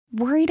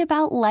Worried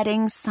about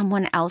letting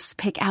someone else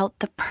pick out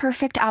the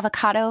perfect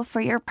avocado for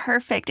your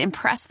perfect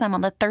impress them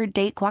on the third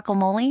date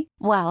guacamole?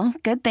 Well,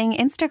 good thing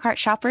Instacart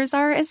shoppers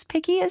are as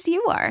picky as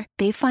you are.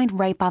 They find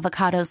ripe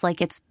avocados like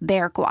it's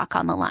their guac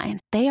on the line.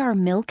 They are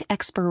milk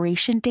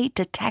expiration date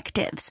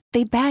detectives.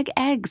 They bag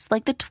eggs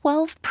like the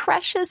 12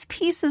 precious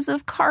pieces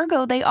of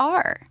cargo they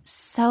are.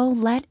 So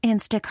let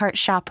Instacart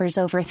shoppers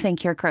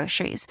overthink your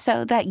groceries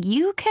so that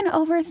you can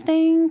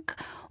overthink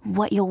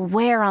what you'll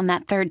wear on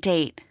that third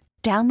date.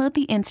 Download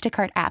the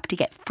Instacart app to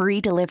get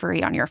free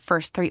delivery on your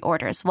first 3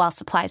 orders while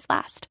supplies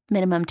last.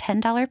 Minimum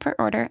 $10 per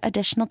order.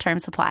 Additional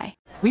terms apply.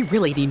 We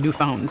really need new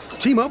phones.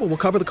 T-Mobile will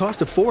cover the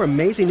cost of 4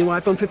 amazing new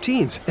iPhone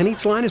 15s, and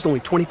each line is only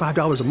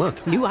 $25 a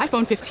month. New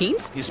iPhone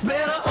 15s? It's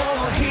better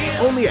over here.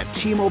 Only at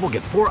T-Mobile,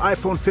 get 4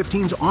 iPhone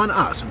 15s on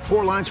us and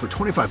 4 lines for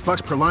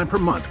 $25 per line per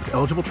month with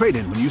eligible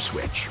trade-in when you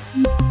switch.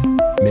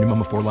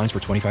 Minimum of 4 lines for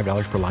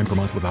 $25 per line per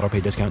month with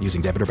autopay discount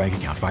using debit or bank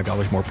account.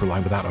 $5 more per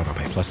line without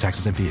autopay, plus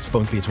taxes and fees.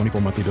 Phone fee at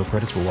 24 monthly bill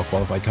credits for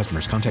well-qualified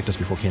customers. Contact us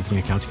before canceling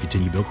account to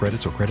continue bill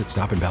credits or credit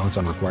stop and balance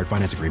on required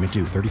finance agreement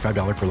due.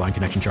 $35 per line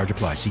connection charge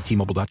applies. See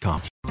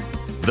T-Mobile.com.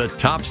 The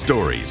top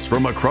stories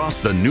from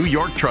across the New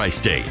York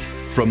tri-state.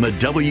 From the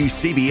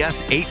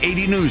WCBS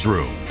 880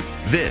 newsroom.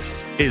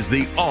 This is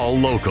the All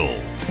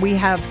Local. We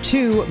have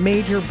 2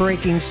 major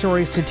breaking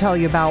stories to tell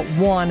you about.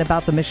 One,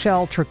 about the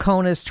Michelle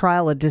Troconis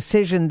trial, a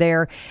decision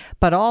there,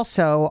 but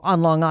also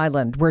on Long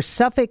Island, where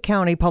Suffolk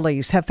County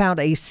Police have found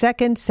a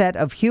second set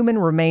of human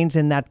remains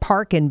in that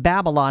park in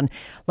Babylon.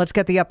 Let's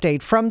get the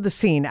update from the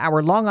scene.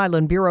 Our Long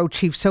Island Bureau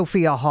Chief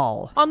Sophia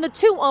Hall. On the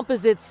 2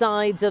 opposite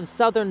sides of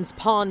Southern's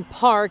Pond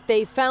Park,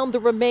 they found the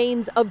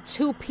remains of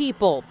 2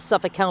 people.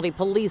 Suffolk County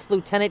Police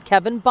Lieutenant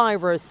Kevin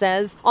Byrer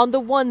says on the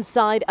one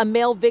side, a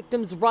male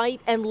victim's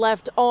right and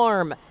left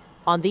arm.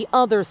 On the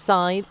other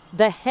side,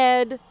 the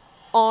head,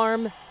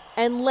 arm,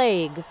 and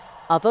leg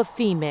of a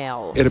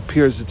female. It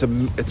appears it's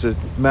a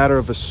matter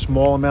of a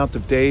small amount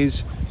of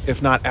days,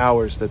 if not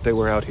hours, that they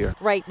were out here.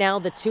 Right now,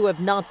 the 2 have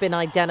not been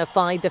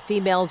identified. The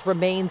female's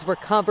remains were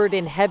covered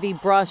in heavy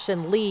brush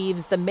and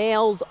leaves. The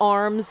male's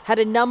arms had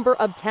a number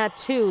of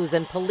tattoos,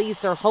 and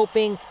police are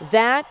hoping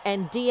that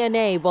and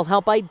DNA will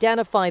help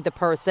identify the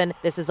person.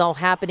 This is all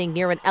happening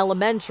near an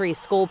elementary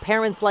school.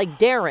 Parents like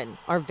Darren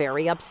are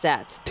very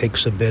upset.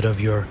 Takes a bit of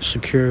your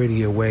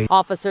security away.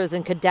 Officers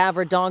and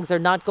cadaver dogs are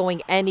not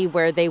going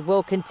anywhere. They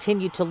will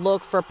continue to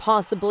look for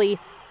possibly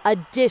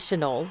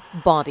additional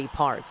body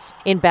parts.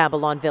 In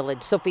Babylon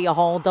Village, Sophia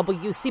Hall,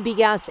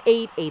 WCBS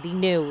 880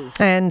 News.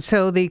 And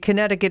so the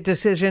Connecticut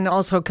decision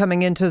also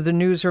coming into the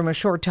newsroom a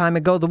short time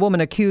ago. The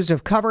woman accused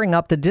of covering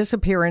up the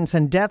disappearance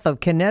and death of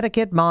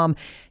Connecticut mom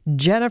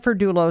Jennifer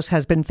Dulos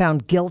has been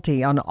found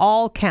guilty on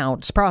all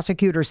counts.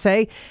 Prosecutors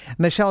say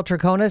Michelle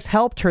Troconis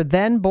helped her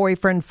then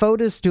boyfriend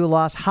Fotis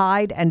Dulos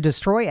hide and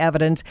destroy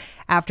evidence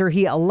after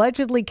he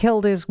allegedly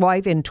killed his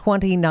wife in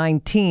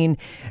 2019.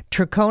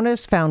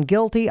 Troconis found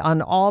guilty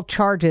on all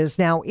charges.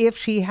 Now, if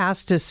she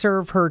has to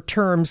serve her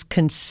terms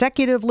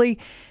consecutively,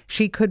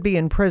 she could be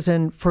in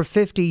prison for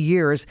 50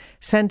 years,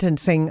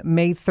 sentencing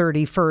May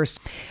 31st.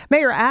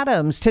 Mayor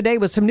Adams today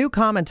with some new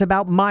comments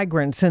about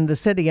migrants in the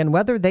city and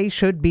whether they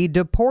should be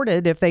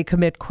deported if they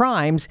commit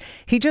crimes.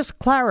 He just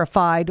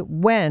clarified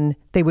when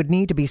they would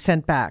need to be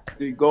sent back.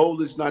 The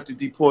goal is not to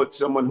deport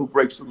someone who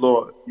breaks the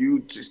law. You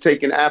just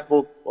take an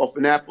apple off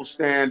an apple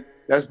stand,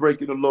 that's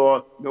breaking the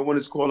law. No one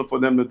is calling for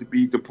them to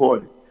be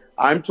deported.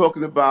 I'm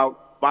talking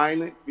about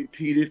violent,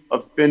 repeated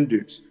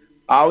offenders.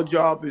 Our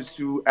job is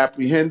to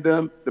apprehend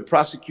them. The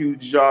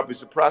prosecutor's job is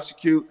to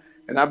prosecute.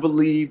 And I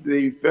believe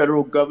the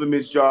federal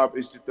government's job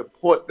is to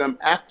deport them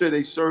after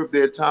they serve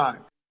their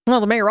time.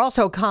 Well, the mayor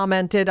also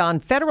commented on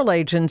federal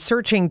agents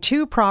searching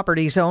 2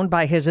 properties owned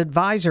by his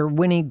advisor,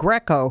 Winnie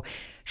Greco.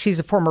 She's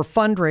a former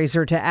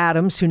fundraiser to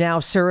Adams, who now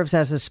serves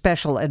as a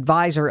special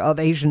advisor of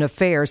Asian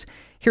affairs.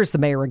 Here's the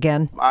mayor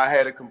again. I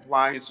had a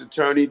compliance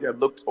attorney that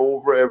looked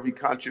over every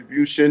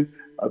contribution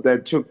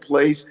that took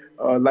place.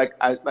 Like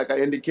I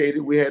indicated,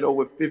 we had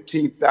over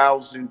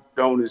 15,000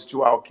 donors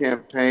to our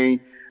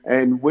campaign,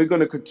 and we're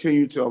going to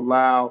continue to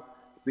allow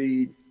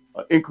the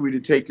inquiry to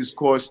take its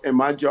course. And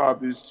my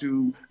job is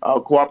to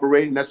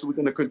cooperate, and that's what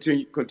we're going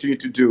to continue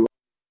to do.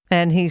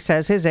 And he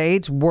says his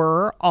aides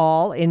were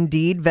all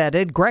indeed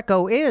vetted.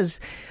 Greco is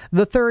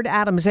the third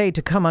Adams aide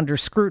to come under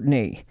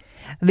scrutiny.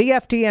 The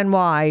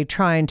FDNY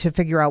trying to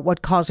figure out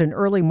what caused an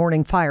early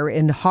morning fire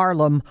in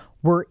Harlem.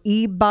 Were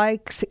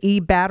e-bikes,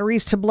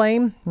 e-batteries to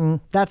blame?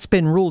 That's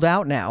been ruled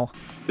out now.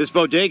 This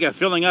bodega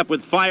filling up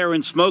with fire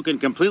and smoke and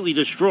completely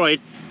destroyed.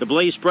 The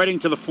blaze spreading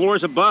to the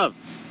floors above.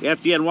 The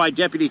FDNY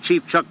Deputy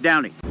Chief Chuck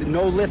Downey.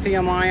 No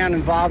lithium-ion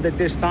involved at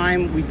this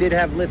time. We did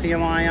have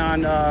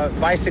lithium-ion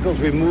bicycles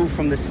removed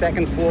from the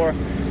second floor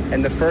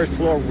and the first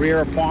floor rear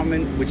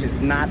apartment, which is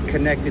not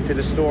connected to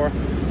the store.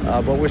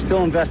 But we're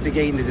still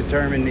investigating to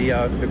determine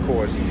the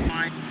cause.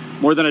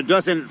 More than a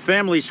dozen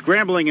families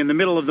scrambling in the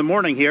middle of the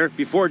morning here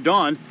before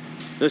dawn.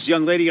 This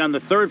young lady on the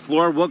third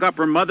floor woke up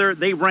her mother.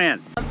 They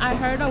ran. I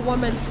heard a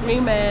woman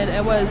screaming.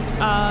 It was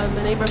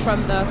the neighbor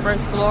from the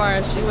first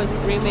floor. She was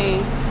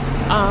screaming,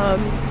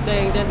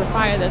 saying there's a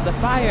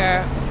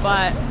fire,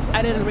 but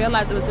I didn't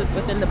realize it was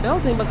within the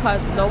building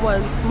because no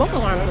one's smoke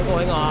alarms were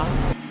going off.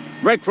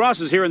 Red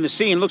Cross is here in the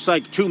scene. Looks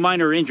like 2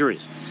 minor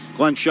injuries.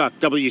 Glenn Schuck,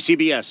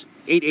 WCBS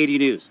 880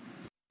 News.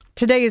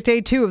 Today is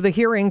day 2 of the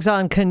hearings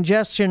on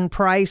congestion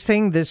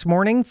pricing. This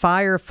morning,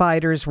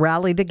 firefighters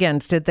rallied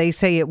against it. They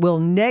say it will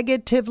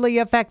negatively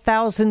affect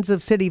thousands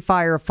of city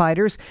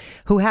firefighters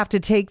who have to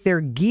take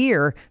their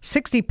gear,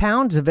 60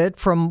 pounds of it,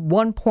 from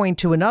one point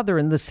to another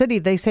in the city.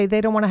 They say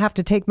they don't want to have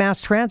to take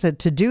mass transit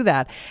to do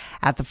that.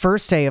 At the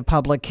first day of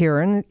public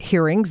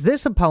hearings,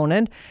 this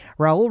opponent,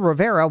 Raul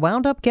Rivera,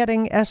 wound up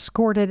getting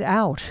escorted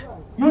out.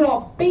 You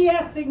are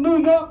BSing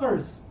New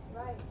Yorkers.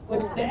 The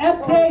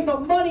MTA is a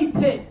money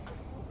pit.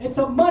 It's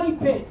a money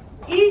pit.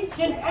 Each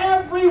and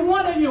every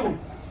one of you,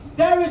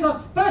 there is a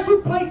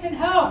special place in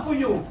hell for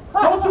you.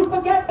 Don't you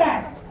forget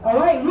that. All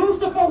right?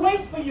 Lucifer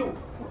waits for you.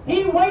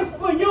 He waits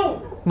for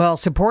you. Well,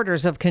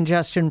 supporters of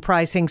congestion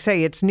pricing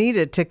say it's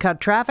needed to cut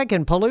traffic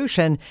and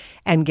pollution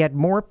and get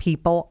more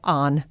people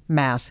on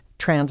mass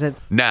transit.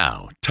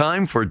 Now,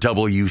 time for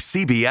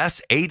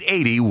WCBS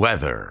 880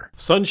 weather.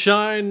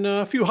 Sunshine,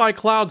 a few high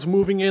clouds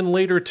moving in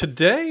later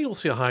today. You'll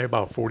see a high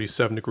about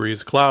 47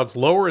 degrees. Clouds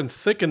lower and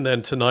thicken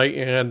then tonight,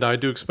 and I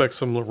do expect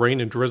some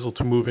rain and drizzle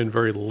to move in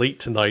very late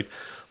tonight.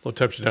 Low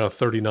temperature down to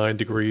 39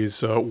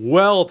 degrees,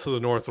 well to the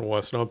north and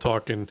west. Now I'm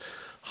talking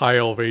high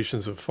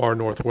elevations of far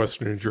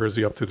northwestern New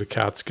Jersey up to the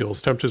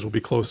Catskills. Temperatures will be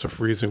close to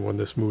freezing when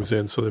this moves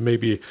in, so there may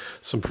be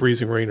some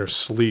freezing rain or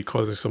sleet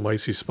causing some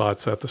icy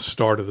spots at the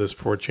start of this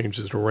before it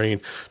changes to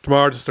rain.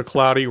 Tomorrow, just a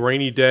cloudy,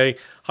 rainy day.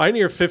 High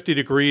near 50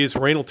 degrees.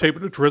 Rain will taper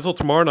to drizzle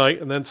tomorrow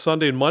night, and then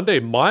Sunday and Monday,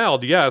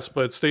 mild, yes,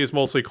 but it stays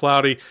mostly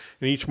cloudy,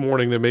 and each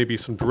morning there may be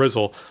some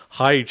drizzle.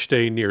 High each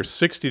day near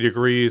 60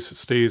 degrees. It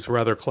stays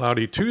rather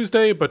cloudy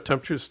Tuesday, but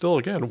temperatures still,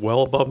 again,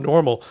 well above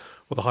normal,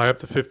 with a high up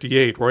to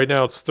 58. Right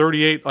now it's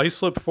 38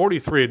 Islip,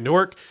 43 in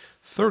Newark,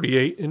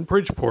 38 in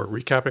Bridgeport.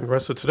 Recapping the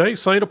rest of today,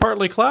 sunny to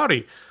partly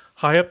cloudy,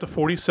 high up to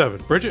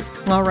 47. Bridget.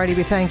 All righty,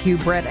 we thank you,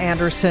 Brett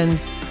Anderson.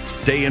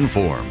 Stay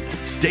informed.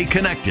 Stay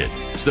connected.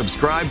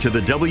 Subscribe to the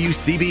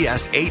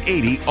WCBS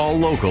 880 All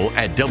Local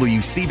at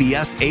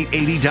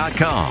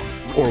WCBS880.com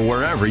or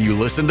wherever you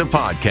listen to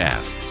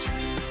podcasts.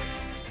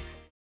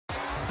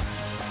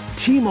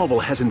 T-Mobile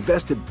has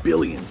invested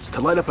billions to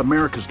light up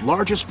America's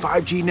largest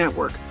 5G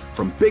network,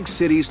 from big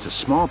cities to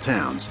small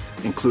towns,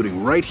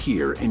 including right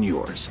here in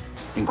yours.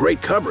 And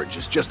great coverage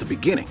is just the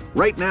beginning.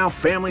 Right now,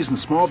 families and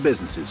small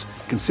businesses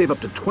can save up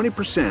to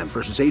 20%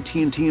 versus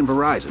AT&T and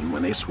Verizon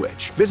when they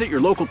switch. Visit your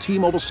local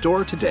T-Mobile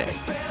store today.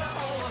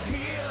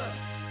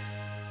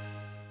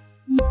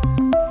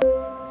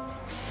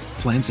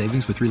 Plan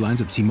savings with 3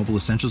 lines of T-Mobile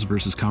Essentials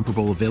versus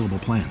comparable available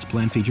plans.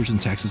 Plan features and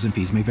taxes and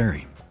fees may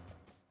vary.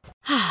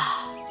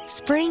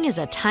 Spring is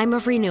a time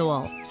of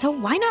renewal, so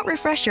why not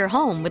refresh your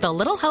home with a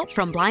little help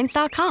from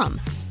Blinds.com?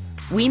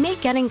 We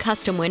make getting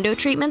custom window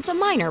treatments a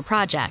minor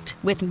project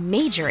with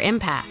major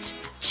impact.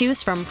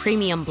 Choose from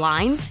premium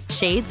blinds,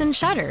 shades, and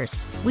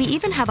shutters. We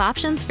even have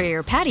options for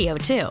your patio,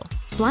 too.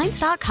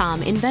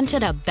 Blinds.com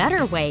invented a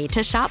better way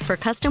to shop for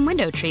custom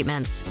window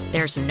treatments.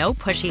 There's no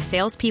pushy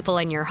salespeople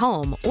in your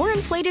home or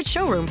inflated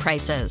showroom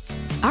prices.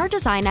 Our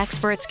design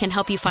experts can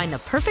help you find the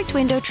perfect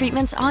window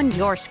treatments on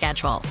your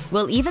schedule.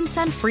 We'll even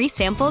send free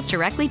samples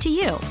directly to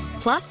you.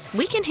 Plus,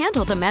 we can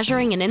handle the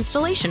measuring and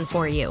installation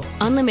for you.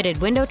 Unlimited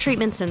window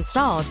treatments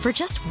installed for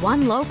just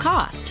one low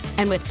cost.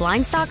 And with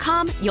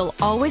Blinds.com, you'll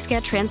always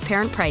get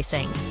transparent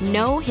pricing.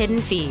 No hidden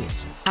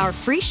fees. Our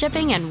free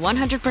shipping and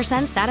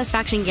 100%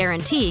 satisfaction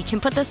guarantee can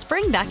put the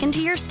spring back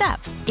into your step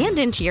and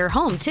into your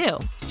home, too.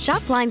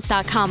 Shop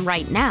Blinds.com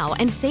right now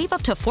and save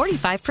up to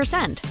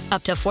 45%.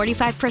 Up to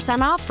 45%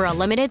 off for a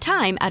limited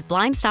time at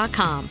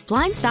Blinds.com.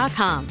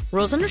 Blinds.com.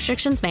 Rules and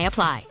restrictions may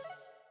apply.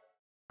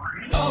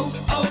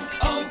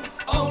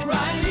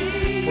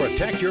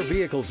 Protect your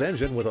vehicle's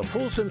engine with a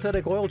full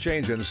synthetic oil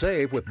change and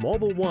save with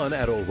Mobil 1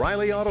 at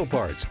O'Reilly Auto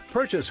Parts.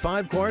 Purchase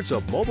 5 quarts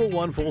of Mobil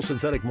 1 full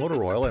synthetic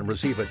motor oil and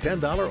receive a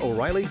 $10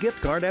 O'Reilly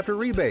gift card after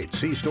rebate.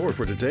 See store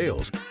for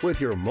details. With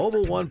your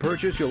Mobil 1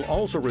 purchase, you'll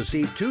also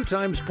receive 2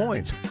 times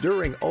points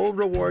during O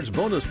Rewards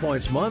Bonus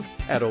Points Month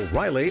at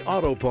O'Reilly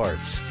Auto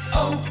Parts.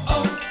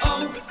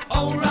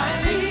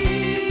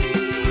 O'Reilly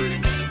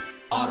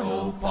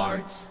Auto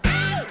Parts.